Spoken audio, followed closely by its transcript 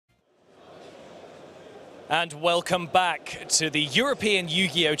And welcome back to the European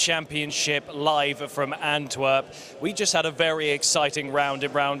Yu-Gi-Oh! Championship live from Antwerp. We just had a very exciting round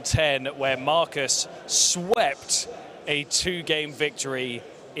in round 10 where Marcus swept a 2-game victory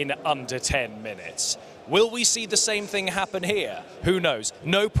in under 10 minutes. Will we see the same thing happen here? Who knows?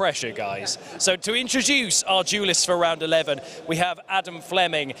 No pressure, guys. So to introduce our duelists for round 11, we have Adam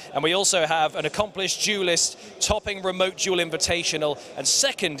Fleming, and we also have an accomplished duelist topping Remote Duel Invitational and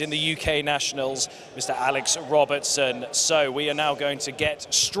second in the UK Nationals, Mr. Alex Robertson. So we are now going to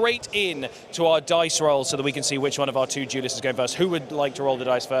get straight in to our dice roll so that we can see which one of our two duelists is going first. Who would like to roll the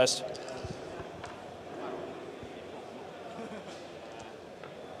dice first?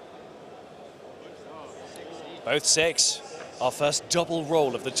 Both 6. Our first double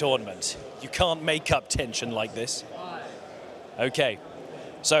roll of the tournament. You can't make up tension like this. Okay,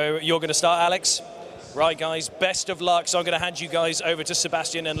 so you're going to start, Alex? Right, guys, best of luck. So I'm going to hand you guys over to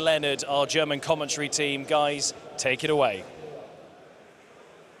Sebastian and Leonard, our German commentary team. Guys, take it away.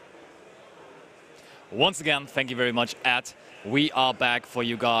 Once again, thank you very much, Ed. We are back for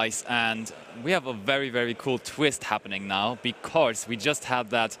you guys, and we have a very, very cool twist happening now, because we just had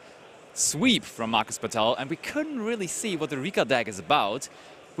that sweep from Marcus Patel, and we couldn't really see what the Rika deck is about.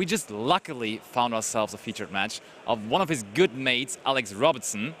 We just luckily found ourselves a featured match of one of his good mates, Alex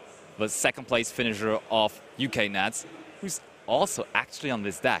Robertson, the second place finisher of UK Nats, who's also actually on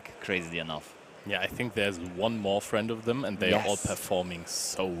this deck, crazily enough. Yeah, I think there's one more friend of them, and they are all performing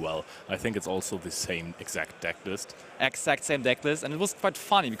so well. I think it's also the same exact deck list. Exact same deck list, and it was quite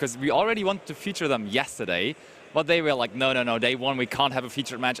funny because we already wanted to feature them yesterday, but they were like, no, no, no, day one, we can't have a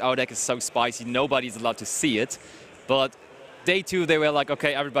featured match. Our deck is so spicy, nobody's allowed to see it. But day 2, they were like,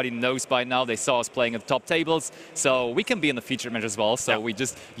 okay, everybody knows by now. They saw us playing at top tables, so we can be in the featured match as well. So we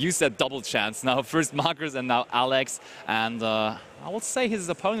just used that double chance. Now, first Marcus and now Alex. And I will say his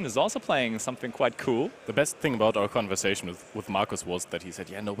opponent is also playing something quite cool. The best thing about our conversation with Marcus was that he said,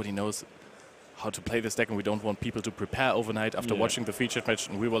 yeah, nobody knows how to play this deck, and we don't want people to prepare overnight after watching the featured match.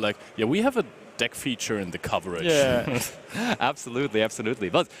 And we were like, yeah, we have a deck feature in the coverage. Yeah, absolutely, absolutely.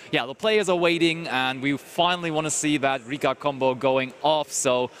 But yeah, the players are waiting, and we finally want to see that Rika combo going off.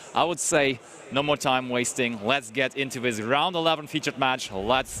 So I would say no more time wasting. Let's get into this round 11 featured match.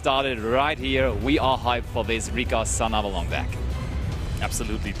 Let's start it right here. We are hyped for this Rika Sun Avalon deck.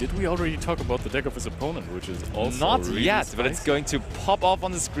 Absolutely. Did we already talk about the deck of his opponent, which is also not really yet, spicy? But it's going to pop up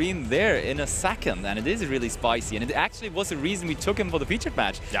on the screen there in a second, and it is really spicy. And it actually was the reason we took him for the featured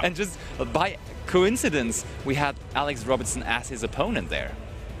match. Yeah. And just by coincidence, we had Alex Robertson as his opponent there.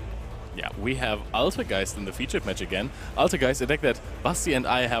 Yeah, we have Altergeist in the featured match again. Altergeist, a deck that Basti and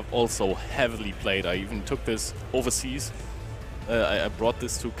I have also heavily played. I even took this overseas. I brought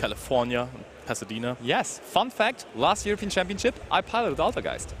this to California, Pasadena. Yes, fun fact, last European Championship, I piloted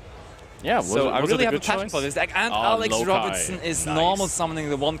Altergeist. Yeah, so I really have a passion choice for this deck. And Alex Robertson is normal summoning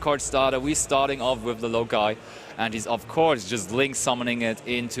the one-card starter. We're starting off with the Lokai, and he's, of course, just link summoning it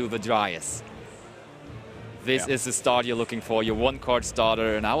into the Dryas. This is the start you're looking for, your one-card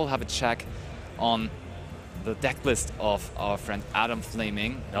starter, and I will have a check on the deck list of our friend Adam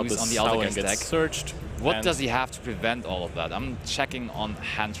Fleming, who's on the Altergeist deck. Searched. What does he have to prevent all of that? I'm checking on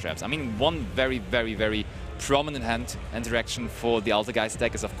hand traps. I mean, one very, very, very prominent hand interaction for the Altergeist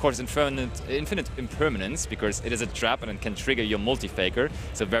deck is, of course, infinite impermanence, because it is a trap and it can trigger your multi-faker.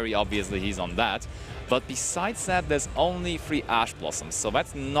 So very obviously he's on that. But besides that, there's only 3 Ash Blossoms. So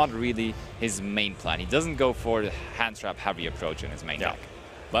that's not really his main plan. He doesn't go for the hand trap heavy approach in his main deck.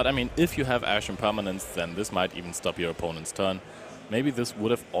 But I mean, if you have Ash Impermanence, then this might even stop your opponent's turn. Maybe this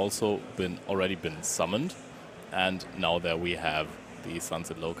would have also already been summoned, and now there we have the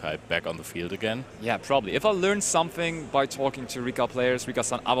Sunset Lokai back on the field again. Yeah, probably. If I learned something by talking to Rika players, Rika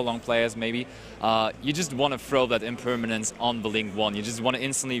Sun Avalon players maybe, you just want to throw that impermanence on the Link 1. You just want to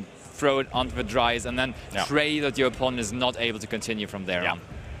instantly throw it onto the Dryas and then pray that your opponent is not able to continue from there on.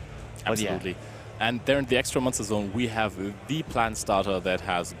 Absolutely. And there in the extra monster zone, we have the plant starter that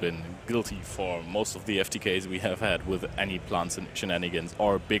has been guilty for most of the FTKs we have had with any plant shenanigans,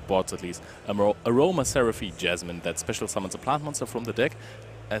 or big boards at least. Aroma Seraphy Jasmine that special summons a plant monster from the deck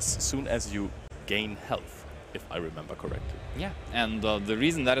as soon as you gain health, if I remember correctly. Yeah, and the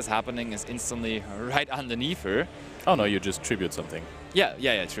reason that is happening is instantly right underneath her. Oh no, you just tribute something.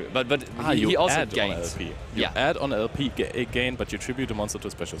 Yeah, true. But he also gains. On LP. You add on LP gain, but you tribute a monster to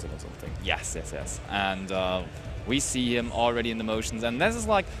a special summon something. Yes. And we see him already in the motions, and this is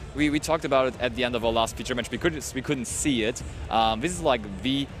like we talked about it at the end of our last feature match. We couldn't see it. This is like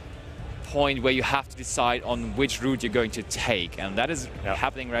the point where you have to decide on which route you're going to take, and that is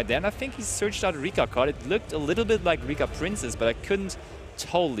happening right there. And I think he searched out a Rika card. It looked a little bit like Rika Princess, but I couldn't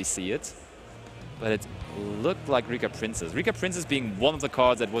totally see it. but it looked like Rika Princess. Rika Princess being one of the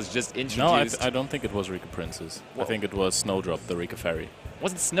cards that was just introduced. No, I don't think it was Rika Princess. Whoa. I think it was Snowdrop, the Rika Fairy.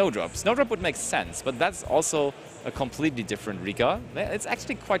 Was it Snowdrop? Snowdrop would make sense, but that's also a completely different Rika. It's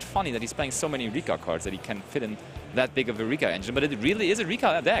actually quite funny that he's playing so many Rika cards that he can fit in that big of a Rika engine, but it really is a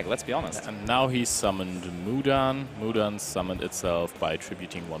Rika deck, let's be honest. And now he summoned Mudan. Mudan summoned itself by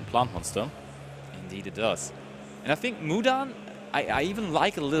tributing one plant monster. Indeed it does. And I think Mudan, I even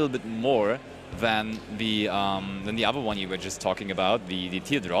like a little bit more than the other one you were just talking about, the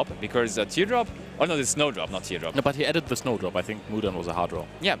Teardrop, because Teardrop, oh no, the Snowdrop, not Teardrop. No, but he added the Snowdrop. I think Mudan was a hard draw.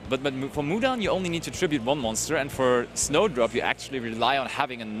 Yeah, but for Mudan you only need to tribute one monster, and for Snowdrop you actually rely on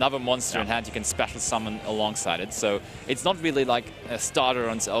having another monster in hand you can special summon alongside it. So it's not really like a starter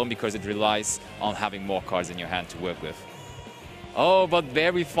on its own because it relies on having more cards in your hand to work with. Oh, but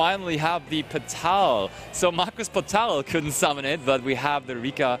there we finally have the Patal. So Marcus Patal couldn't summon it, but we have the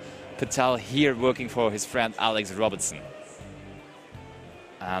Rika Patal here working for his friend Alex Robertson.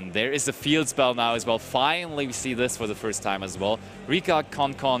 And there is the field spell now as well. Finally we see this for the first time as well. Rika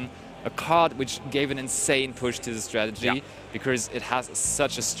Con, a card which gave an insane push to the strategy because it has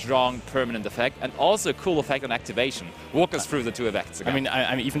such a strong permanent effect and also a cool effect on activation. Walk us through the two effects again. I mean,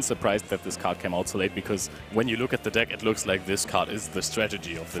 I'm even surprised that this card came out so late because when you look at the deck, it looks like this card is the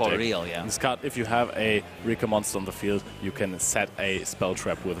strategy of the deck. For real, yeah. This card, if you have a Rika monster on the field, you can set a spell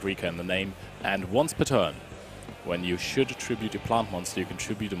trap with Rika in the name, and once per turn, when you should tribute a plant monster, you can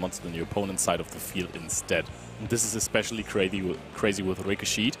tribute a monster on your opponent's side of the field instead. And this is especially crazy with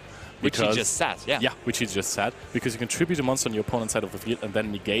Ricochet. Which he just said, yeah. Yeah, which he just said, because you can tribute a monster on your opponent's side of the field and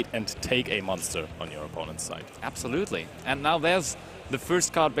then negate and take a monster on your opponent's side. Absolutely. And now there's the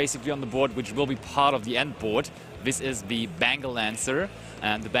first card basically on the board, which will be part of the end board. This is the Bangle Lancer,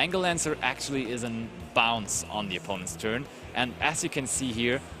 and the Bangle Lancer actually is a bounce on the opponent's turn. And as you can see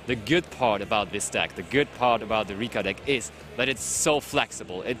here, the good part about this deck, the good part about the Rika deck is that it's so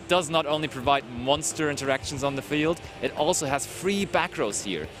flexible. It does not only provide monster interactions on the field, it also has free back rows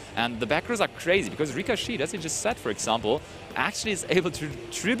here. And the back rows are crazy because Ricochet, as you just said, for example, actually is able to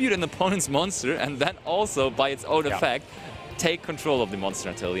tribute an opponent's monster and then also, by its own effect, take control of the monster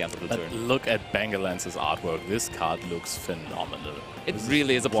until the end of the turn. Look at Bangle Lancer's artwork. This card looks phenomenal. It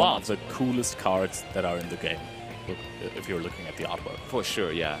really is a plant. One of the coolest cards that are in the game. Look, if you're looking at the artwork. For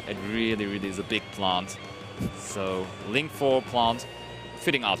sure, yeah. It really, really is a big plant. So, Link 4 plant,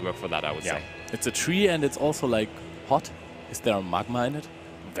 fitting artwork for that, I would say. It's a tree and it's also like hot. Is there a magma in it?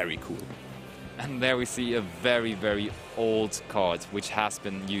 Very cool. And there we see a very, very old card, which has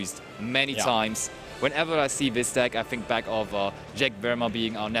been used many times. Whenever I see this deck, I think back of Jack Verma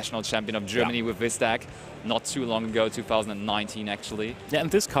being our national champion of Germany with this deck. Not too long ago, 2019 actually. Yeah,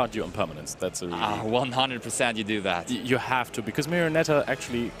 and this card you on permanence. That's a really... 100% you do that. You have to, because Marionetta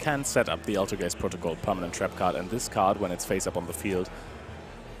actually can set up the Altergeist Protocol permanent trap card, and this card, when it's face up on the field,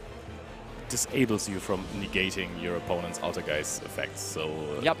 disables you from negating your opponent's Altergeist effects.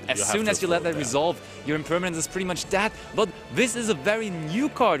 So yep, as soon as you let that resolve, your impermanence is pretty much dead. But this is a very new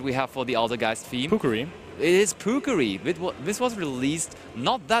card we have for the Altergeist theme. Pukuri. It is Pukuri. This was released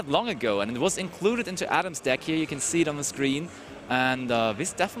not that long ago, and it was included into Adam's deck. Here you can see it on the screen. And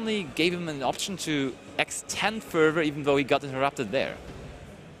this definitely gave him an option to extend further, even though he got interrupted there.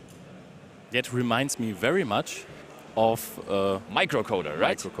 It reminds me very much of Microcoder,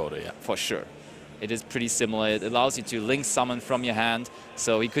 right? Microcoder, yeah. For sure. It is pretty similar. It allows you to link summon from your hand,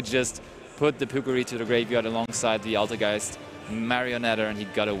 so he could just put the Pukuri to the graveyard alongside the Altergeist Marionetta, and he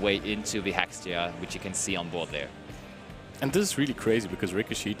got away into the Hextia, which you can see on board there. And this is really crazy because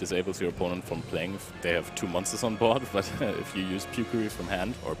Ricochet disables your opponent from playing if they have two monsters on board, but if you use Pukuri from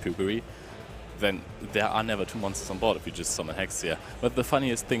hand, or Pukuri, then there are never two monsters on board if you just summon Hextia. But the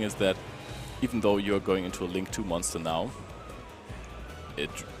funniest thing is that even though you're going into a Link 2 monster now, it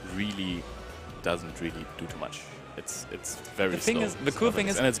really doesn't really do too much. It's very slow. The cool thing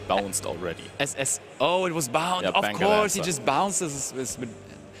is, and it's bounced already. Oh, it was bound. Yeah, of course, he just bounces.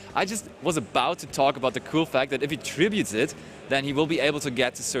 I just was about to talk about the cool fact that if he tributes it, then he will be able to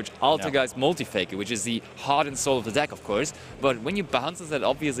get to search Altergeist Multifaker, which is the heart and soul of the deck, of course. But when you bounces that,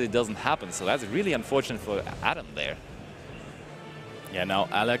 obviously it doesn't happen. So that's really unfortunate for Adam there. Yeah, now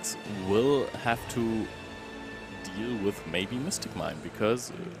Alex will have to deal with maybe Mystic Mine,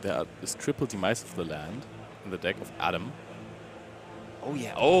 because there is triple demise of the land in the deck of Adam. Oh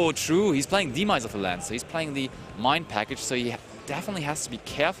yeah, oh true, he's playing Demise of the Land, so he's playing the Mine package, so he definitely has to be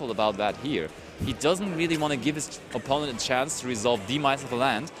careful about that here. He doesn't really want to give his opponent a chance to resolve Demise of the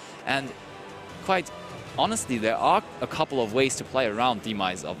Land, and quite honestly, there are a couple of ways to play around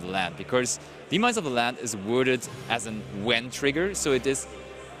Demise of the Land, because Demise of the Land is worded as an when trigger, so it is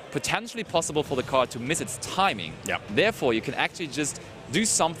potentially possible for the card to miss its timing. Yeah. Therefore, you can actually just do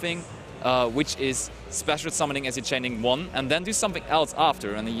something which is special summoning as you're chaining 1, and then do something else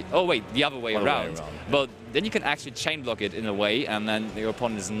after, and then oh wait, the other way around. But then you can actually chain block it in a way, and then your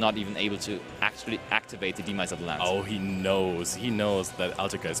opponent is not even able to actually activate the Demise of the Land. Oh, he knows that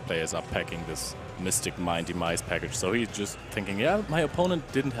Altergeist players are packing this Mystic Mine Demise package, so he's just thinking, yeah, my opponent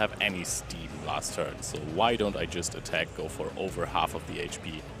didn't have any steam last turn, so why don't I just attack, go for over half of the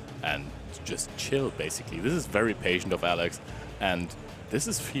HP, and just chill, basically. This is very patient of Alex, and this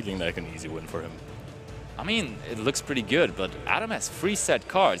is feeling like an easy win for him. I mean, it looks pretty good, but Adam has 3 set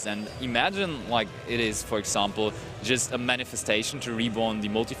cards, and imagine like it is, for example, just a manifestation to reborn the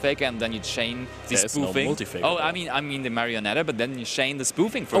Multifaker, and then you chain the spoofing. No Multifaker. Oh, I mean the Marionetta, but then you chain the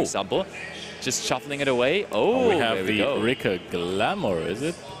spoofing, for example, just shuffling it away. Oh, we have there the we go. Rika Glamour, is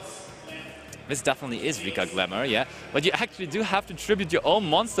it? This definitely is Rika Glamour, yeah. But you actually do have to tribute your own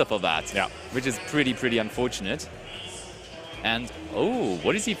monster for that, yeah, which is pretty unfortunate. And oh,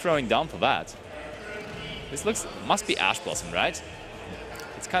 what is he throwing down for that? This must be Ash Blossom, right?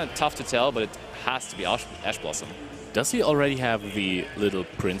 It's kind of tough to tell, but it has to be Ash Blossom. Does he already have the little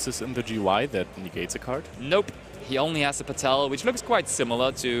princess in the GY that negates a card? Nope. He only has the Patel, which looks quite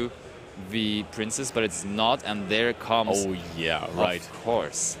similar to the princess, but it's not. And there comes... Oh, yeah, right. Of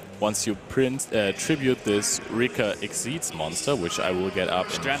course. Once you tribute this Rika Exceeds monster, which I will get up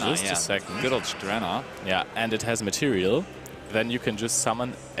in just a second. Good old Strenna. Yeah, and it has material, then you can just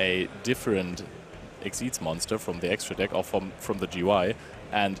summon a different Exceeds monster from the extra deck or from the GY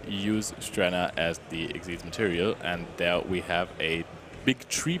and use Strenna as the Exceeds material, and there we have a big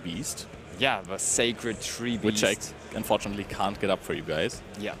tree beast. Yeah, the sacred tree beast. Which I unfortunately can't get up for you guys.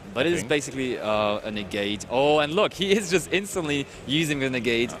 Yeah, but it is basically a negate. Oh, and look, he is just instantly using the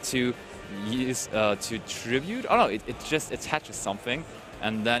negate to use to tribute. Oh no, it just attaches something,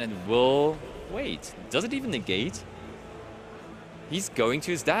 and then it will... Wait, does it even negate? He's going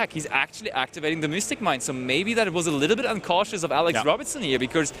to his deck. He's actually activating the Mystic Mine. So maybe that was a little bit uncautious of Alex Robertson here,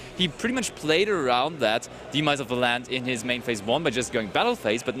 because he pretty much played around that Demise of the Land in his main phase 1 by just going battle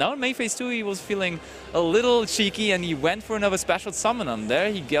phase. But now in main phase 2, he was feeling a little cheeky, and he went for another special summon. And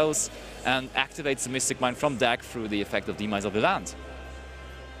there he goes and activates the Mystic Mine from deck through the effect of Demise of the Land.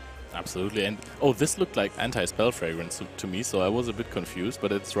 Absolutely. And oh, this looked like anti-spell fragrance to me, so I was a bit confused,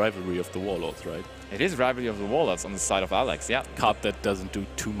 but it's Rivalry of the Warlords, right? It is Rivalry of the Warlords on the side of Alex, yeah. Card that doesn't do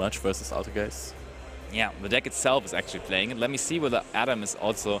too much versus Altergeist. Yeah, the deck itself is actually playing it. Let me see whether Adam is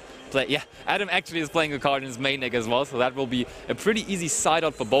also playing. Yeah, Adam actually is playing a card in his main deck as well, so that will be a pretty easy side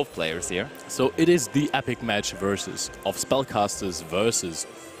out for both players here. So it is the epic match of spellcasters versus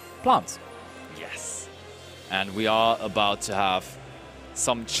plants. Yes. And we are about to have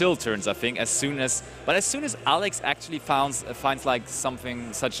some chill turns, I think, as soon as Alex actually finds like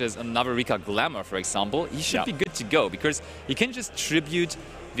something such as another Rika Glamour, for example, he should be good to go, because he can just tribute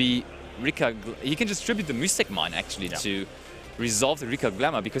the Mystic Mine actually to resolve the Rika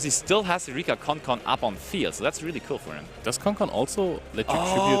Glamour, because he still has the Rika Concon up on field, so that's really cool for him. Does Concon also let you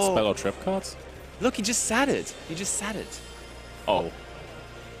tribute spell or trap cards? Look, he just said it. He just said it. Oh.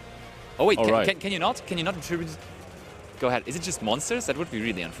 Oh wait, can you not? Can you not tribute? Go ahead. Is it just monsters? That would be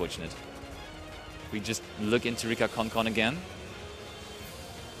really unfortunate. We just look into Rika Concon again.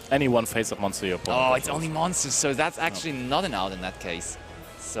 Any one face-up monster your opponent. Oh, it's only monsters, so that's actually not an out in that case.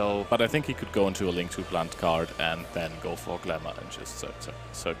 So. But I think he could go into a Link to Plant card and then go for Glamour and just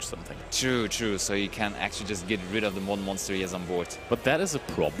search something. True, true. So you can actually just get rid of the one monster he has on board. But that is a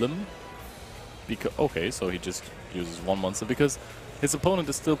problem. Because okay, so he just uses one monster because his opponent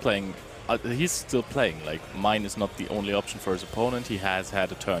is still playing. He's still playing. Like, mine is not the only option for his opponent. He has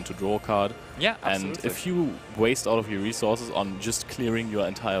had a turn to draw a card. Yeah, absolutely. And if you waste all of your resources on just clearing your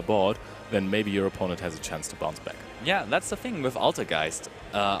entire board, then maybe your opponent has a chance to bounce back. Yeah, that's the thing with Altergeist.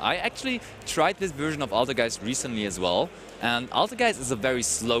 I actually tried this version of Altergeist recently as well. And Altergeist is a very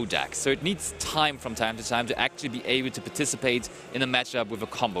slow deck, so it needs time from time to time to actually be able to participate in a matchup with a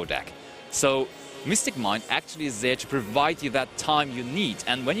combo deck. So Mystic Mine actually is there to provide you that time you need.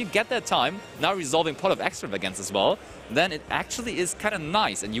 And when you get that time, now resolving Pot of Extravagance as well, then it actually is kind of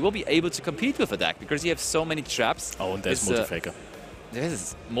nice. And you will be able to compete with the deck because you have so many traps. Oh, and there's Multifaker.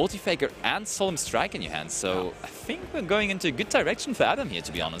 There's Multifaker and Solemn Strike in your hands. So I think we're going into a good direction for Adam here,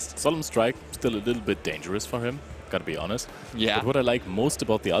 to be honest. Solemn Strike, still a little bit dangerous for him. Gotta be honest. Yeah. But what I like most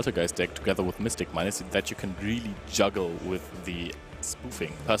about the Altergeist deck together with Mystic Mine is that you can really juggle with the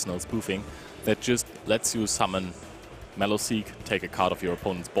spoofing, personal spoofing, that just lets you summon Mellowseek, take a card off your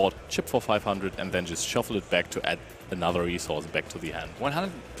opponent's board, chip for 500, and then just shuffle it back to add another resource back to the hand.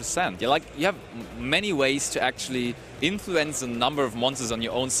 100%. You have many ways to actually influence the number of monsters on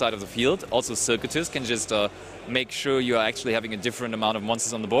your own side of the field. Also, Circuitous can just make sure you are actually having a different amount of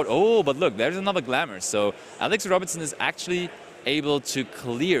monsters on the board. Oh, but look, there's another Glamour. So Alex Robertson is actually able to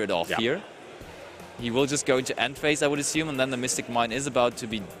clear it off here. He will just go into end phase, I would assume, and then the Mystic Mine is about to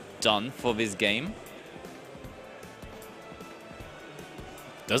be done for this game.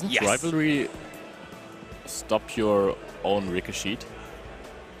 Doesn't Rivalry stop your own Ricochet?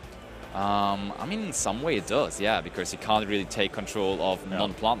 I mean, in some way it does, yeah, because you can't really take control of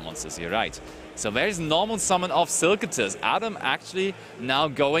non-plant monsters, you're right. So there's normal summon of Silcatus. Adam actually now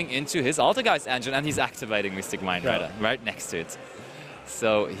going into his Altergeist engine, and he's activating Mystic Mine Rider right next to it.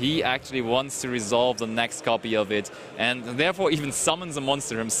 So he actually wants to resolve the next copy of it, and therefore even summons a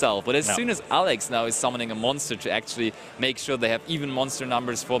monster himself. But as soon as Alex now is summoning a monster to actually make sure they have even monster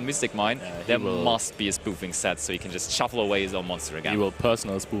numbers for Mystic Mine, there must be a spoofing set so he can just shuffle away his own monster again. He will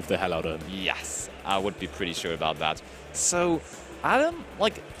personal spoof the hell out of him. Yes, I would be pretty sure about that. So Adam,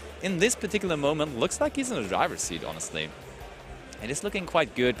 like, in this particular moment, looks like he's in the driver's seat, honestly. It is looking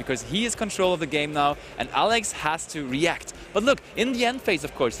quite good because he is control of the game now, and Alex has to react. But look, in the end phase,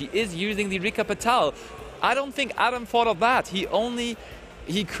 of course, he is using the Rika Patel. I don't think Adam thought of that.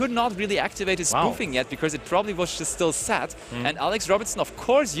 He could not really activate his spoofing yet because it probably was just still set. And Alex Robertson, of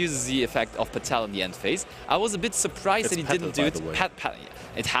course, uses the effect of Patel in the end phase. I was a bit surprised that he didn't do it.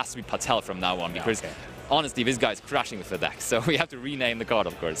 It has to be Patel from now on because honestly, this guy's crashing with the deck, so we have to rename the card,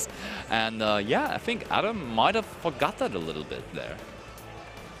 of course. And yeah, I think Adam might have forgot that a little bit there.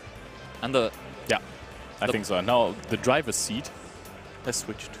 And I think so. Now the driver's seat has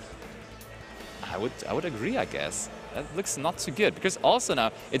switched. I would agree, I guess. That looks not too good because also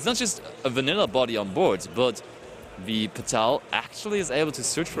now it's not just a vanilla body on board, but the Patel actually is able to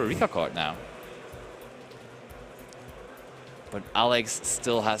search for a Rika card now. But Alex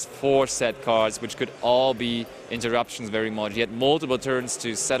still has 4 set cards, which could all be interruptions very much. He had multiple turns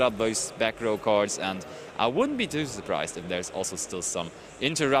to set up those back row cards, and I wouldn't be too surprised if there's also still some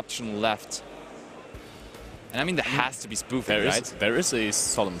interruption left. And I mean, there has to be spoofing, right? There is a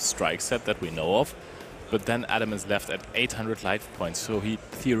Solemn Strike set that we know of, but then Adam is left at 800 life points, so he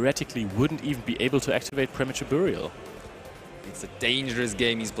theoretically wouldn't even be able to activate Premature Burial. It's a dangerous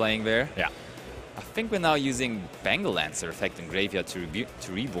game he's playing there. Yeah. I think we're now using Bengal Lancer affecting Graveyard to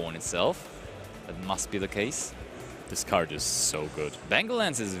reborn itself. That must be the case. This card is so good. Bengal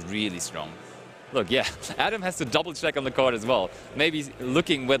Lancer is really strong. Look, yeah, Adam has to double check on the card as well. Maybe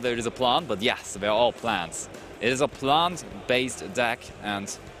looking whether it is a plant, but yes, they're all plants. It is a plant-based deck,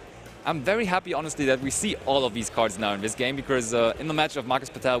 and I'm very happy, honestly, that we see all of these cards now in this game, because in the match of Marcus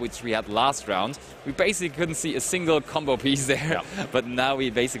Patel, which we had last round, we basically couldn't see a single combo piece there. Yeah. But now we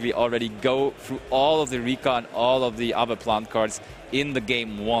basically already go through all of the Rika and all of the other plant cards in the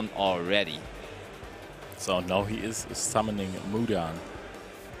game 1 already. So now he is summoning Mudan,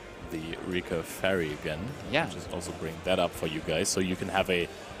 the Rika Fairy again. Yeah. I'll just also bring that up for you guys, so you can have a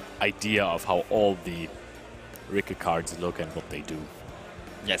idea of how all the Rika cards look and what they do.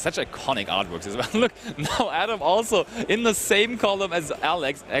 Yeah, such iconic artworks as well. Look, now Adam also, in the same column as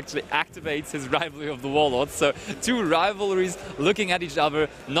Alex, actually activates his Rivalry of the Warlords. So 2 rivalries looking at each other,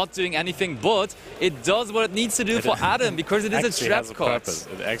 not doing anything, but it does what it needs to do for Adam, because it is a trap card.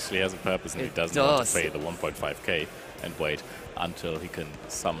 It actually has a purpose, and he doesn't want to pay the 1.5k and wait until he can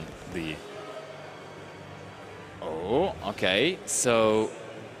summon the... Oh, okay. So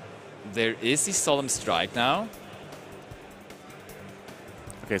there is the Solemn Strike now.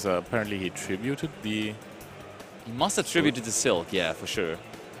 Okay, so apparently he tributed the... He must have tributed the Silk, yeah, for sure.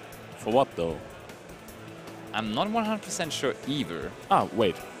 For what, though? I'm not 100% sure either. Ah,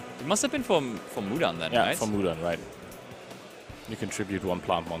 wait. It must have been for Mudan then, right? Yeah, for Mudan, right. You can tribute 1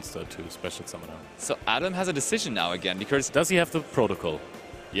 plant monster to Special Summoner. So Adam has a decision now again, because... Does he have the Protocol?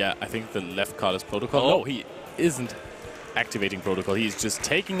 Yeah, I think the left card is Protocol. Oh. No, he isn't activating Protocol. He's just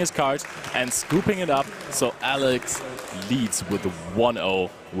taking his cards and scooping it up. So Alex leads with the 1-0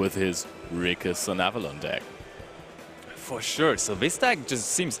 with his Rickus and Avalon deck. For sure. So this deck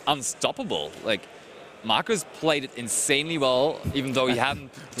just seems unstoppable. Like, Marcus played it insanely well, even though he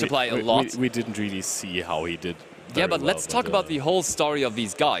hadn't to play a lot. We didn't really see how he did. Yeah, but let's talk about the whole story of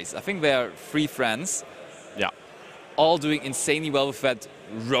these guys. I think they're 3 friends. Yeah. All doing insanely well with that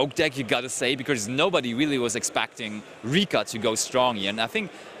rogue deck, you gotta say, because nobody really was expecting Rika to go strong here. And I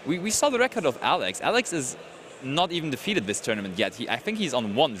think we saw the record of Alex. Alex is not even defeated this tournament yet. I think he's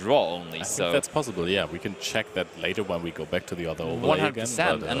on 1 draw only. I think that's possible, yeah. We can check that later when we go back to the other overlay 100%.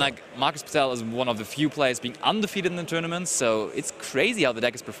 again. But, and like Marcus Patel is one of the few players being undefeated in the tournament, so it's crazy how the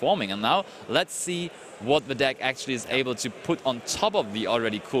deck is performing. And now let's see what the deck actually is able to put on top of the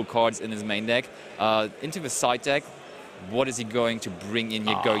already cool cards in his main deck into the side deck. What is he going to bring in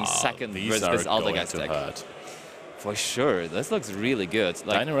here going second versus this Altergeist deck? Hurt. For sure, this looks really good.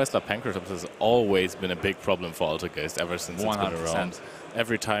 Like, Dino Wrestler Pancratops has always been a big problem for Altergeist ever since 100%. It's been around.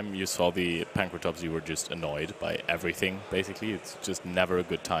 Every time you saw the Pancratops, you were just annoyed by everything, basically. It's just never a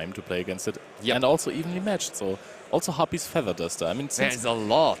good time to play against it. Yep. And also evenly matched. So also Happy's Feather Duster. I mean, there's a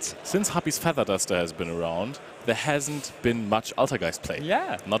lot. Since Happy's Feather Duster has been around, there hasn't been much Altergeist play.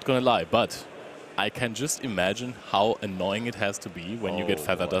 Yeah. Not gonna lie, but I can just imagine how annoying it has to be when you get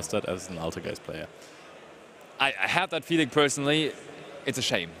Feather Dusted as an Altergeist player. I have that feeling personally. It's a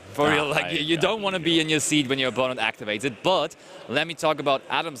shame. For real, like you don't want to be in your seat when your opponent activates it. But let me talk about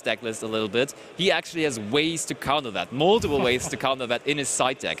Adam's deck list a little bit. He actually has ways to counter that, multiple ways to counter that in his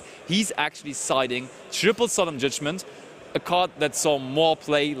side deck. He's actually siding triple Solemn Judgment, a card that saw more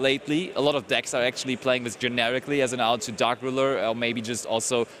play lately. A lot of decks are actually playing this generically as an out to Dark Ruler, or maybe just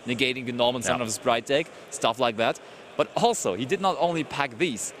also negating the Norman Son of the Sprite deck, stuff like that. But also, he did not only pack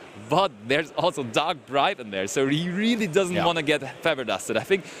these, but there's also Dark Bribe in there, so he really doesn't want to get Feather Dusted. I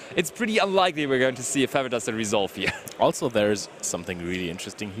think it's pretty unlikely we're going to see a Feather Dusted resolve here. Also, there's something really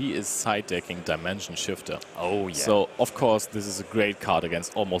interesting. He is side decking Dimension Shifter. Oh, yeah. So, of course, this is a great card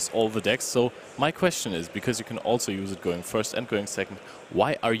against almost all the decks. So, my question is, because you can also use it going first and going second,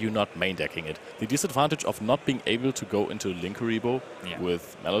 why are you not main decking it? The disadvantage of not being able to go into Linkuriboh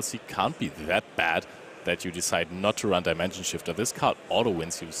with Melosi can't be that bad that you decide not to run Dimension Shifter. This card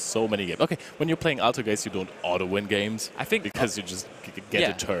auto-wins you so many games. Okay, when you're playing Altergeist, you don't auto-win games. I think because you just get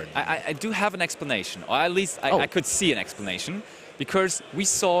a turn. I do have an explanation, or at least I could see an explanation, because we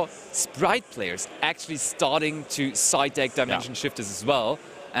saw Sprite players actually starting to side deck Dimension Shifters as well.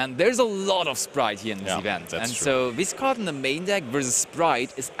 And there's a lot of Sprite here in this event. And so this card in the main deck versus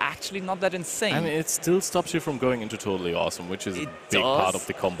Sprite is actually not that insane. I mean, it still stops you from going into Totally Awesome, which is a big part of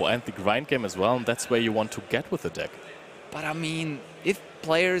the combo. And the grind game as well, and that's where you want to get with the deck. But I mean, if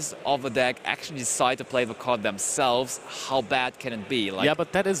players of a deck actually decide to play the card themselves, how bad can it be? Like, yeah,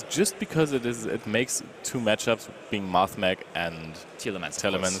 but that is just because it makes 2 matchups, being Mathmag and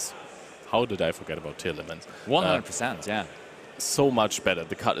Telemans. How did I forget about Telemans? 100%, yeah. So much better.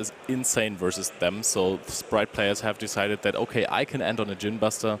 The card is insane versus them, so Sprite players have decided that, okay, I can end on a Djinn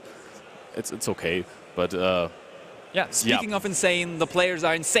Buster. It's okay, but... Speaking of insane, the players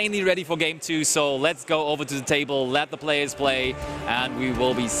are insanely ready for Game 2, so let's go over to the table, let the players play, and we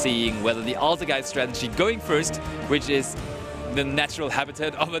will be seeing whether the Altergeist strategy going first, which is the natural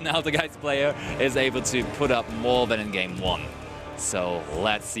habitat of an Altergeist player, is able to put up more than in Game 1. So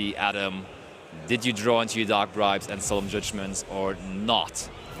let's see, Adam. Did you draw into your Dark Bribes and Solemn Judgments or not?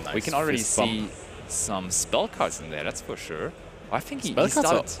 Nice. We can already see some spell cards in there, that's for sure. I think he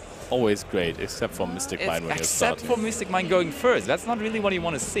started. Are always great, except for Mystic Mine when you're starting. Except for Mystic Mine going first. That's not really what you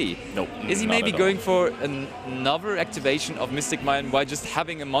want to see. Nope. Is he maybe going for another activation of Mystic Mine by just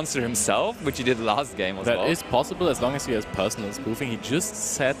having a monster himself, which he did last game as well? That is possible as long as he has personal spoofing. He just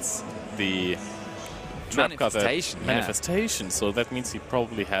sets the manifestation, so that means he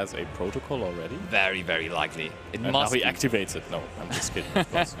probably has a protocol already. Very, very likely. It and must now he activates it. No, I'm just kidding, of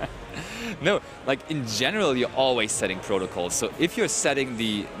course. No, like in general, you're always setting protocols. So if you're setting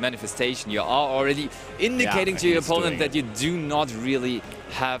the manifestation, you are already indicating to your opponent that you do not really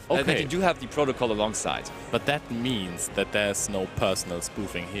have, that you do have the protocol alongside. But that means that there's no personal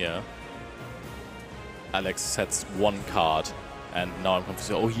spoofing here. Alex sets 1 card. And now I'm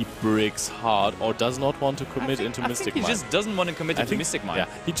confused. Oh, he breaks hard or does not want to commit into Mystic Mine. He just doesn't want to commit into Mystic Mine. Yeah,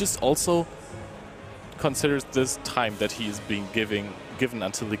 he just also considers this time that he is being given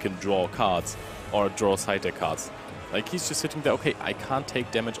until he can draw cards or draw side deck cards. Like, he's just sitting there, okay, I can't take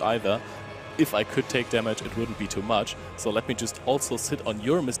damage either. If I could take damage, it wouldn't be too much. So let me just also sit on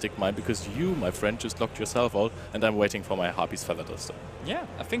your Mystic Mine because you, my friend, just locked yourself out and I'm waiting for my Harpy's Feather Duster. Yeah,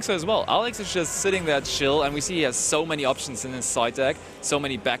 I think so as well. Alex is just sitting there chill, and we see he has so many options in his side deck, so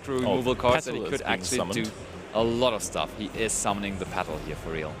many back row removal cards that he could actually do a lot of stuff. He is summoning the Petal here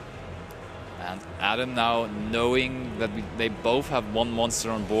for real. And Adam now knowing that they both have 1 monster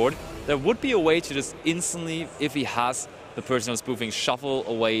on board, there would be a way to just instantly, if he has the personal spoofing, shuffle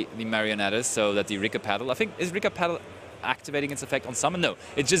away the Marionettes so that the Rika Paddle, I think, is Rika Paddle activating its effect on summon? No,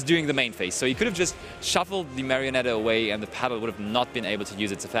 it's just doing the main phase. So he could have just shuffled the Marionette away and the Paddle would have not been able to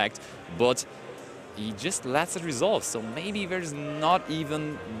use its effect, but he just lets it resolve. So maybe there's not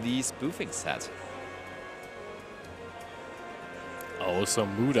even the spoofing set. Oh, so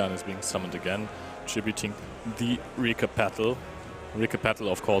Mudan is being summoned again, tributing the Rika Petal. Rika Petal,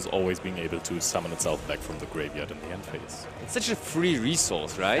 of course, always being able to summon itself back from the graveyard in the end phase. It's such a free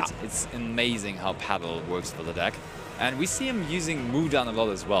resource, right? Yeah. It's amazing how Petal works for the deck. And we see him using Mudan a lot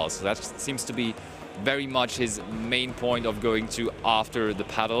as well, so that seems to be very much his main point of going to after the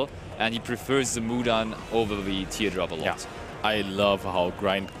Petal, and he prefers the Mudan over the Teardrop a lot. Yeah. I love how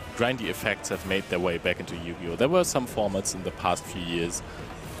grindy effects have made their way back into Yu-Gi-Oh! There were some formats in the past few years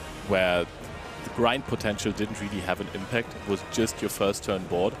where the grind potential didn't really have an impact. It was just your first turn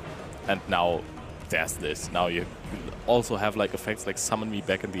board, and now there's this. Now you also have like effects like summon me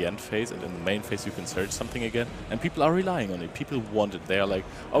back in the end phase, and in the main phase you can search something again, and people are relying on it. People want it. They are like,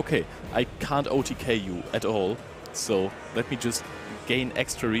 okay, I can't OTK you at all, so let me just gain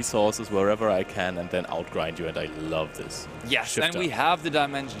extra resources wherever I can and then outgrind you, and I love this. Yes, Shifter. and we have the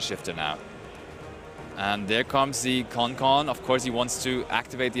Dimension Shifter now. And there comes the Con. Of course, he wants to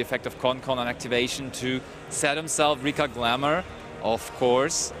activate the effect of Con on activation to set himself Rika Glamour, of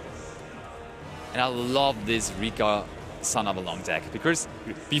course. And I love this Rika Son of a Long deck, because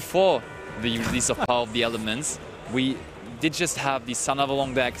before the release of Power of the Elements, we did just have the Son of a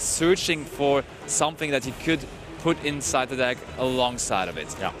Long deck searching for something that he could put inside the deck alongside of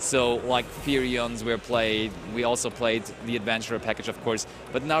it. Yeah. So like Furions were played, we also played the Adventurer package, of course,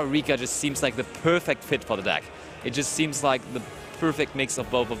 but now Rika just seems like the perfect fit for the deck. It just seems like the perfect mix of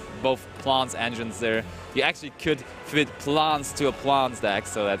both plants engines there. You actually could fit plants to a plants deck,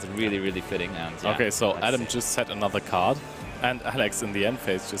 so that's really, really fitting. And yeah, okay, so Adam just set another card, and Alex in the end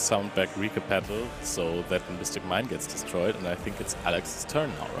phase just summoned back Rika Petal so that Mystic Mine gets destroyed, and I think it's Alex's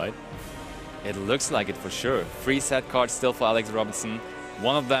turn now, right? It looks like it for sure. 3 set cards still for Alex Robertson.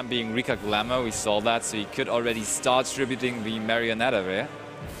 One of them being Rika Glamour, we saw that, so he could already start distributing the Marionetta there,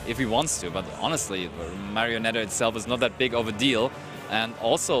 if he wants to. But honestly, Marionetta itself is not that big of a deal. And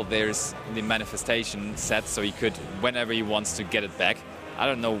also there's the Manifestation set, so he could, whenever he wants to, get it back. I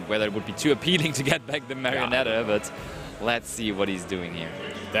don't know whether it would be too appealing to get back the Marionetta, but let's see what he's doing here.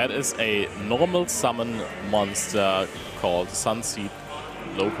 That is a normal summon monster called Sunseed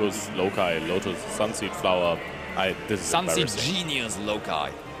Lotus, Sunseed Flower. This is Sunseed Genius Loci.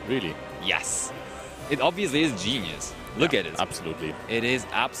 Really? Yes. It obviously is genius. Look at it. Absolutely. It is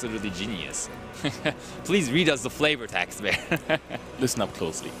absolutely genius. Please read us the flavor text there. Listen up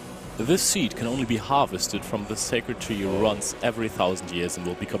closely. This seed can only be harvested from the sacred tree runs every 1,000 years and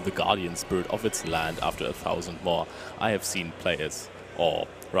will become the guardian spirit of its land after 1,000 more. I have seen players, or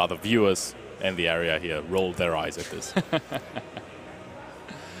rather viewers in the area here, roll their eyes at this.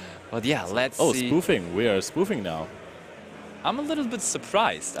 But yeah, let's see. Oh, spoofing. We are spoofing now. I'm a little bit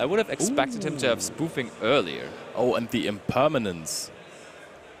surprised. I would have expected him to have spoofing earlier. Oh, and the impermanence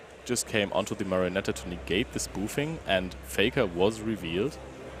just came onto the Marionetta to negate the spoofing, and Faker was revealed.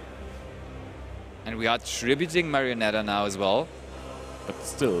 And we are tributing Marionetta now as well. But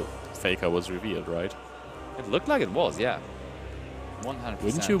still, Faker was revealed, right? It looked like it was, yeah. 100%.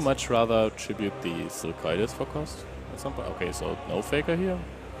 Wouldn't you much rather tribute the Silkitis for cost at some point? Okay, so no Faker here?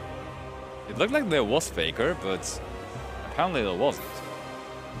 It looked like there was Faker, but apparently there wasn't.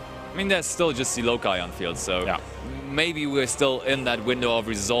 I mean, there's still just the Loci on field, so yeah. Maybe we're still in that window of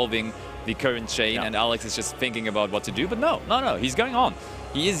resolving the current chain, yeah. and Alex is just thinking about what to do. But no, he's going on.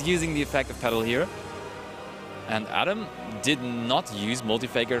 He is using the effect of Petal here. And Adam did not use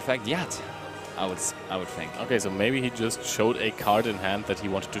multi-Faker effect yet, I would think. Okay, so maybe he just showed a card in hand that he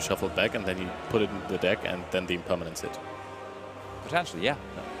wanted to shuffle back, and then he put it in the deck, and then the impermanence hit. Potentially, yeah.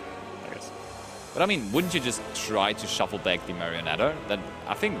 I guess. But I mean, wouldn't you just try to shuffle back the Marionetta?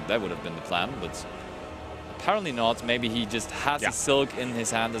 I think that would have been the plan, but apparently not. Maybe he just has the Silk in his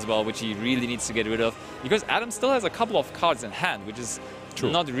hand as well, which he really needs to get rid of. Because Adam still has a couple of cards in hand, which is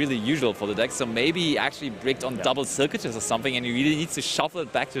not really usual for the deck. So maybe he actually bricked on double Silkages or something, and he really needs to shuffle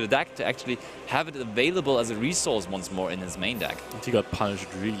it back to the deck to actually have it available as a resource once more in his main deck. And he got punished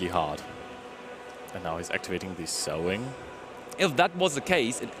really hard. And now he's activating the Sowing. If that was the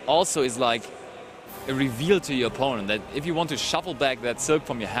case, it also is like a reveal to your opponent that if you want to shuffle back that Silk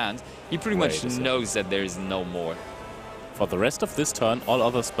from your hand, he pretty much knows that there is no more. For the rest of this turn, all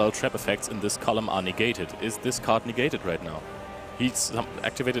other spell trap effects in this column are negated. Is this card negated right now? He's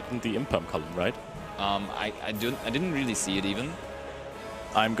activated in the Imperm column, right? I didn't really see it even.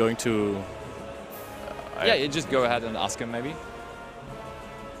 I'm going to... yeah, you just go ahead and ask him maybe.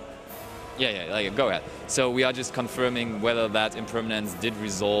 Yeah, go ahead. So we are just confirming whether that impermanence did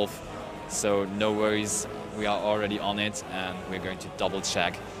resolve. So no worries, we are already on it, and we're going to double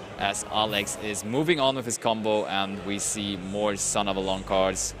check as Alex is moving on with his combo, and we see more Son of a Long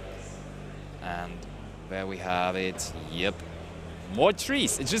cards. And there we have it. Yep. more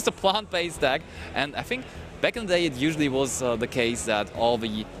trees. It's just a plant-based deck, and I think back in the day it usually was the case that all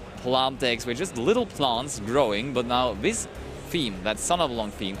the plant decks were just little plants growing, but now this theme, that Sun of Long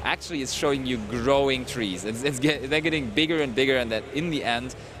theme, actually is showing you growing trees. They're getting bigger and bigger, and that in the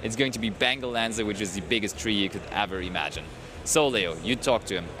end it's going to be Bengal Lancer, which is the biggest tree you could ever imagine. So Leo, you talk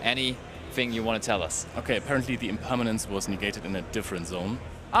to him. Anything you want to tell us? Okay, apparently the impermanence was negated in a different zone.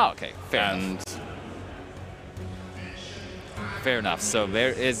 Ah, okay, fair enough. Fair enough. So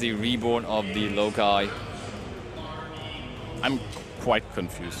there is the reborn of the Loci. I'm quite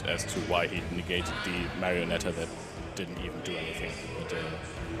confused as to why he negated the Marionetta that didn't even do anything. But,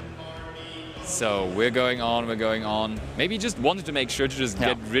 so we're going on. Maybe he just wanted to make sure to just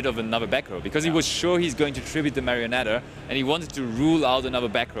get rid of another back row, because he was sure he's going to tribute the Marionetta, and he wanted to rule out another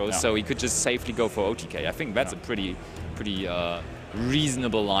back row so he could just safely go for OTK. I think that's a pretty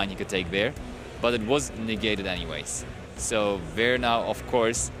reasonable line he could take there, but it was negated anyways. So there now, of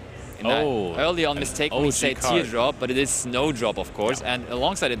course, early on mistakenly say Teardrop, but it is Snowdrop, of course, and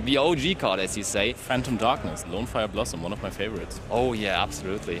alongside it, the OG card, as you say. Phantom Darkness, Lone Fire Blossom, one of my favorites. Oh yeah,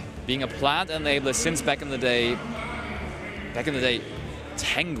 absolutely. Being a plant enabler since back in the day,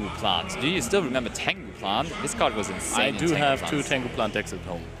 Tengu Plant. Do you still remember Tengu Plant? This card was insane. I do have 2 Tengu Plant decks at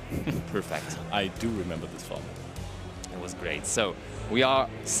home. Perfect. I do remember this form. It was great. So we are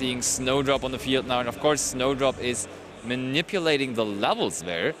seeing Snowdrop on the field now, and of course Snowdrop is manipulating the levels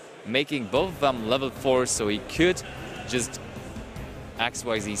there, making both of them level 4, so he could just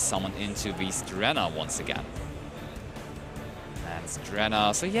XYZ summon into the Strenna once again. And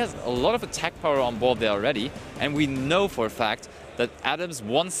Strenna, so he has a lot of attack power on board there already, and we know for a fact that Adam's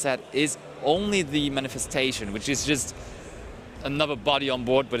one set is only the manifestation, which is just another body on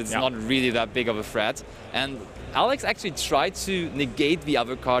board, but it's not really that big of a threat. And Alex actually tried to negate the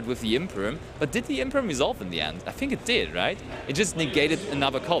other card with the Imperm, but did the Imperm resolve in the end? I think it did, right? It just negated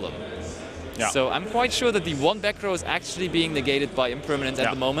another column. So I'm quite sure that the one back row is actually being negated by Impermanence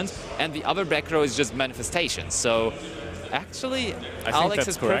at the moment, and the other back row is just manifestation. So actually, Alex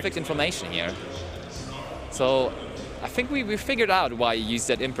has perfect information here. So I think we figured out why he used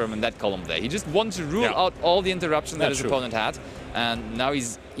that Imperm in that column there. He just wanted to rule out all the interruptions that his opponent had, and now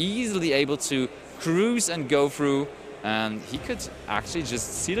he's easily able to cruise and go through, and he could actually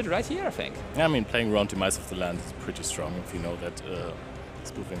just seal it right here, I think. Yeah, I mean, playing around Demise of the Land is pretty strong if you know that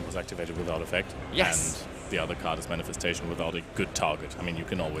Spoofing was activated without effect. Yes. And the other card is Manifestation without a good target. I mean, you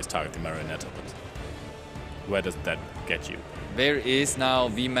can always target the Marionetta, but where does that get you? There is now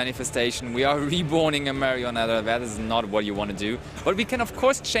the Manifestation. We are reborning a Marionetta. That is not what you want to do. But we can, of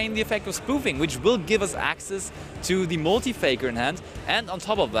course, chain the effect of Spoofing, which will give us access to the Multi-Faker in hand. And on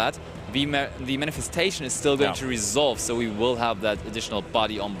top of that, the Manifestation is still going to resolve, so we will have that additional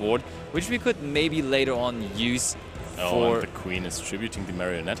body on board, which we could maybe later on use for... and the Queen is tributing the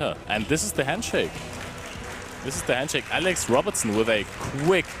Marionetta. And this is the handshake. This is the handshake. Alex Robertson with a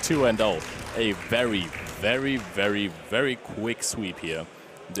quick 2-0. A very, very, very, very quick sweep here.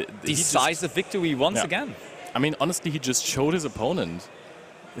 Decisive victory once again. I mean, honestly, he just showed his opponent.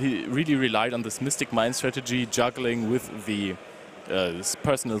 He really relied on this Mystic Mind strategy, juggling with the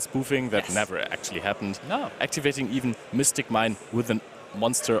personal spoofing that never actually happened. No. Activating even Mystic Mind with a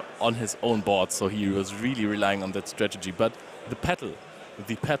monster on his own board, so he was really relying on that strategy. But the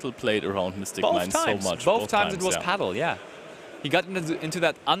petal played around Mystic Mind so much. Both times it was paddle, He got into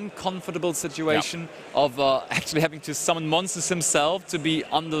that uncomfortable situation of actually having to summon monsters himself to be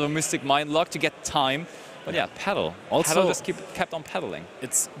under the Mystic Mind lock to get time. But paddle. Paddle just kept on paddling.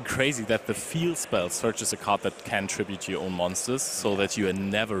 It's crazy that the field spell searches a card that can tribute your own monsters, so that you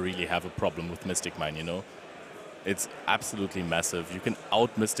never really have a problem with Mystic Mine, you know? It's absolutely massive. You can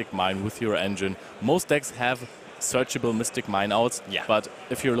out Mystic Mine with your engine. Most decks have searchable Mystic Mine outs, but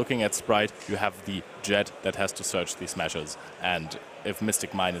if you're looking at Sprite, you have the Jet that has to search these measures. And if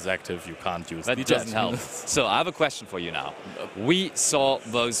Mystic Mine is active, you can't use the Jet. That doesn't help. So I have a question for you now. We saw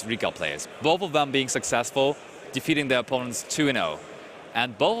those recall players, both of them being successful, defeating their opponents 2-0.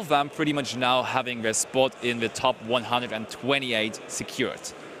 And both of them pretty much now having their spot in the top 128 secured.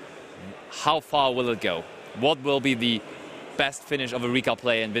 How far will it go? What will be the best finish of a recall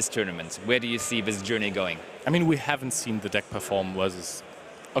player in this tournament? Where do you see this journey going? I mean, we haven't seen the deck perform versus...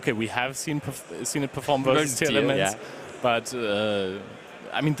 Okay, we have seen it perform versus tier elements, but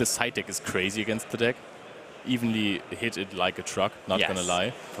I mean, the side deck is crazy against the deck. Evenly hit it like a truck, not gonna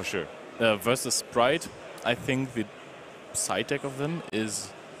lie. For sure. Versus Sprite, I think the side deck of them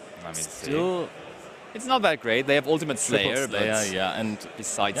is still... It's not that great. They have Ultimate Slayer, but and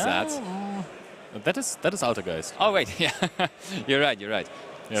besides that... That is Altergeist. Oh, wait, you're right.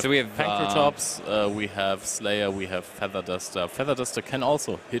 So we have Pancratops, we have Slayer, we have Feather Duster. Feather Duster can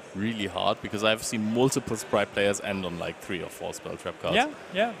also hit really hard because I've seen multiple Sprite players end on like 3 or 4 spell trap cards.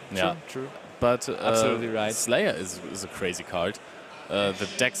 True. But Absolutely right. Slayer is a crazy card. The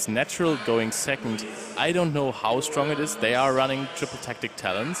deck's natural going second, I don't know how strong it is. They are running triple tactic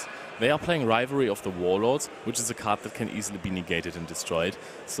talents. They are playing Rivalry of the Warlords, which is a card that can easily be negated and destroyed.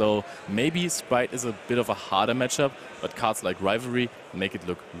 So maybe Sprite is a bit of a harder matchup, but cards like Rivalry make it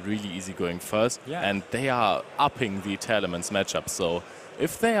look really easy going first. Yeah. And they are upping the Tear Elements matchup. So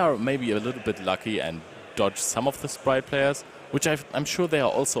if they are maybe a little bit lucky and dodge some of the Sprite players, which I'm sure they are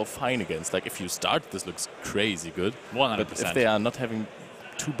also fine against. Like if you start, this looks crazy good. 100%. But if they are not having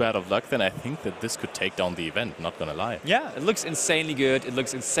too bad of luck, then I think that this could take down the event, not gonna lie. Yeah, it looks insanely good. It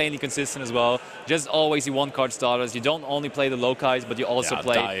looks insanely consistent as well. Just always the one-card starters. You don't only play the locais, but you also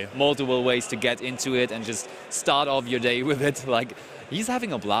play multiple ways to get into it and just start off your day with it. Like, he's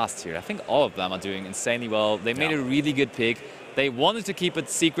having a blast here. I think all of them are doing insanely well. They made a really good pick. They wanted to keep it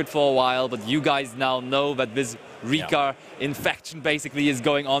secret for a while, but you guys now know that this Rika infection basically is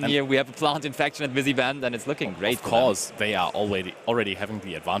going on here. We have a plant infection at this event, and it's looking great. Of course, they are already having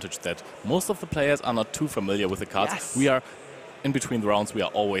the advantage that most of the players are not too familiar with the cards. Yes. We are, in between the rounds, we are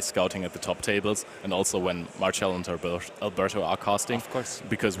always scouting at the top tables, and also when Marcel and Alberto are casting. Of course.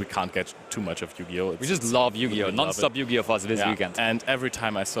 Because we can't get too much of Yu-Gi-Oh! We just love Yu-Gi-Oh! Non-stop Yu-Gi-Oh! For us this weekend. And every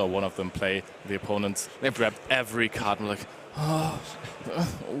time I saw one of them play, the opponents, they grabbed every card and were like, oh,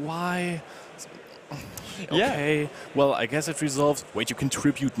 why? Okay, well, I guess it resolves. Wait, you can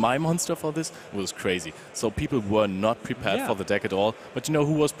tribute my monster for this? It was crazy. So people were not prepared for the deck at all. But you know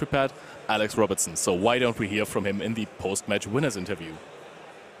who was prepared? Alex Robertson. So why don't we hear from him in the post-match winners interview?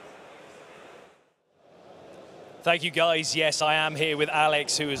 Thank you, guys. Yes, I am here with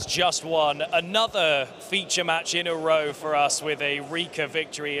Alex, who has just won another feature match in a row for us with a Rika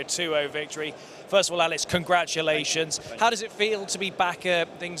victory, a 2-0 victory. First of all, Alex, congratulations. How does it feel to be back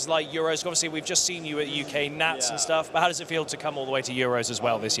at things like Euros? Obviously, we've just seen you at UK Nats and stuff, but how does it feel to come all the way to Euros as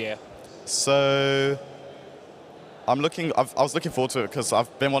well this year? So, I was looking forward to it because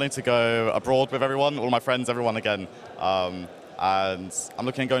I've been wanting to go abroad with everyone, all my friends, everyone again. And I'm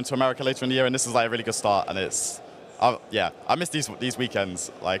looking at going to America later in the year, and this is like a really good start. And it's, I miss these weekends,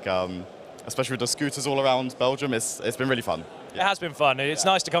 like especially with the scooters all around Belgium. It's been really fun. It has been fun. It's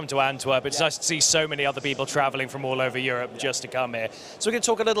nice to come to Antwerp. It's nice to see so many other people traveling from all over Europe just to come here. So we're going to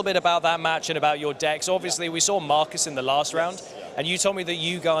talk a little bit about that match and about your decks. Obviously, we saw Marcus in the last round, and you told me that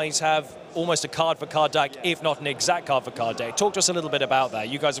you guys have almost a card-for-card deck, if not an exact card-for-card deck. Talk to us a little bit about that.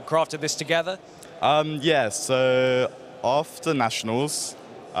 You guys have crafted this together? Yeah, so after Nationals,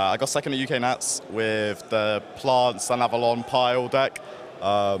 I got second at UK Nats with the Plants and Avalon Pile deck.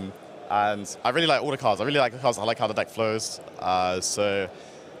 And I really like all the cards. I really like the cards. I like how the deck flows. So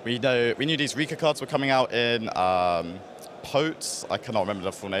we knew these Rika cards were coming out in Potes. I cannot remember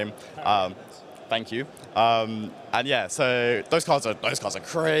the full name. Thank you. And yeah, so those cards are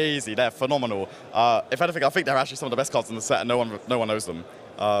crazy. They're phenomenal. If anything, I think they're actually some of the best cards in the set, and no one knows them.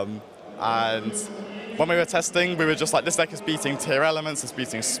 And when we were testing, we were just like, this deck is beating Tier Elements, it's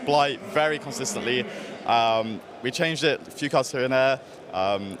beating Splight very consistently. We changed it, a few cards here and there.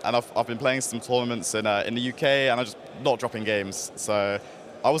 And I've been playing some tournaments in the UK, and I'm just not dropping games. So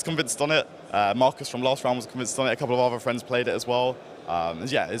I was convinced on it. Marcus from last round was convinced on it. A couple of other friends played it as well.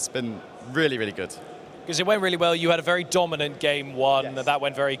 Yeah, it's been really, really good. Because it went really well. You had a very dominant game one. Yes. That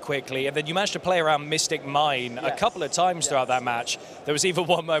went very quickly. And then you managed to play around Mystic Mine a couple of times throughout that match. There was even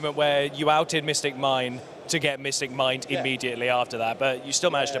one moment where you outed Mystic Mine to get Mystic Mind immediately after that, but you still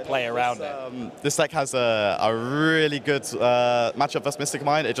managed to play around it. This deck has a really good matchup versus Mystic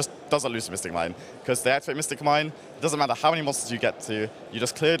Mine. It just doesn't lose to Mystic Mine, because they activate Mystic Mine. It doesn't matter how many monsters you get to. You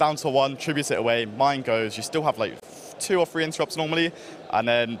just clear down to one, tribute it away, Mine goes. You still have like 2 or 3 interrupts normally, and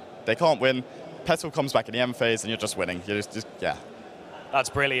then they can't win. Petal comes back in the end phase, and you're just winning. You're just yeah.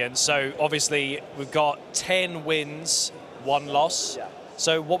 That's brilliant. So obviously we've got 10 wins, 1 loss. Yeah.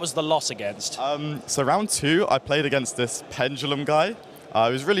 So what was the loss against? So round 2, I played against this Pendulum guy.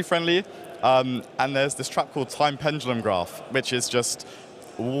 He was really friendly, and there's this trap called Time Pendulum Graph, which is just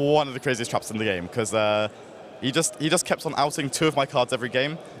one of the craziest traps in the game, because he just kept on outing 2 of my cards every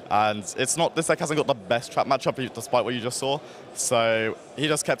game, and this deck hasn't got the best trap matchup, despite what you just saw. So he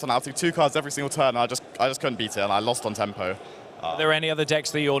just kept on outing 2 cards every single turn, and I just couldn't beat it, and I lost on tempo. Are there any other decks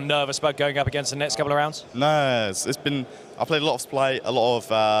that you're nervous about going up against in the next couple of rounds? No, I played a lot of Splight, a lot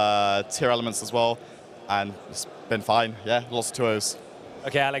of Tier Elements as well, and it's been fine. Yeah, lots of 2-0s.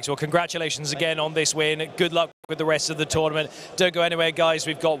 Okay, Alex, well, congratulations again on this win. Good luck with the rest of the tournament. Don't go anywhere, guys.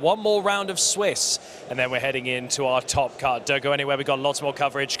 We've got one more round of Swiss, and then we're heading into our top cut. Don't go anywhere. We've got lots more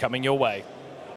coverage coming your way.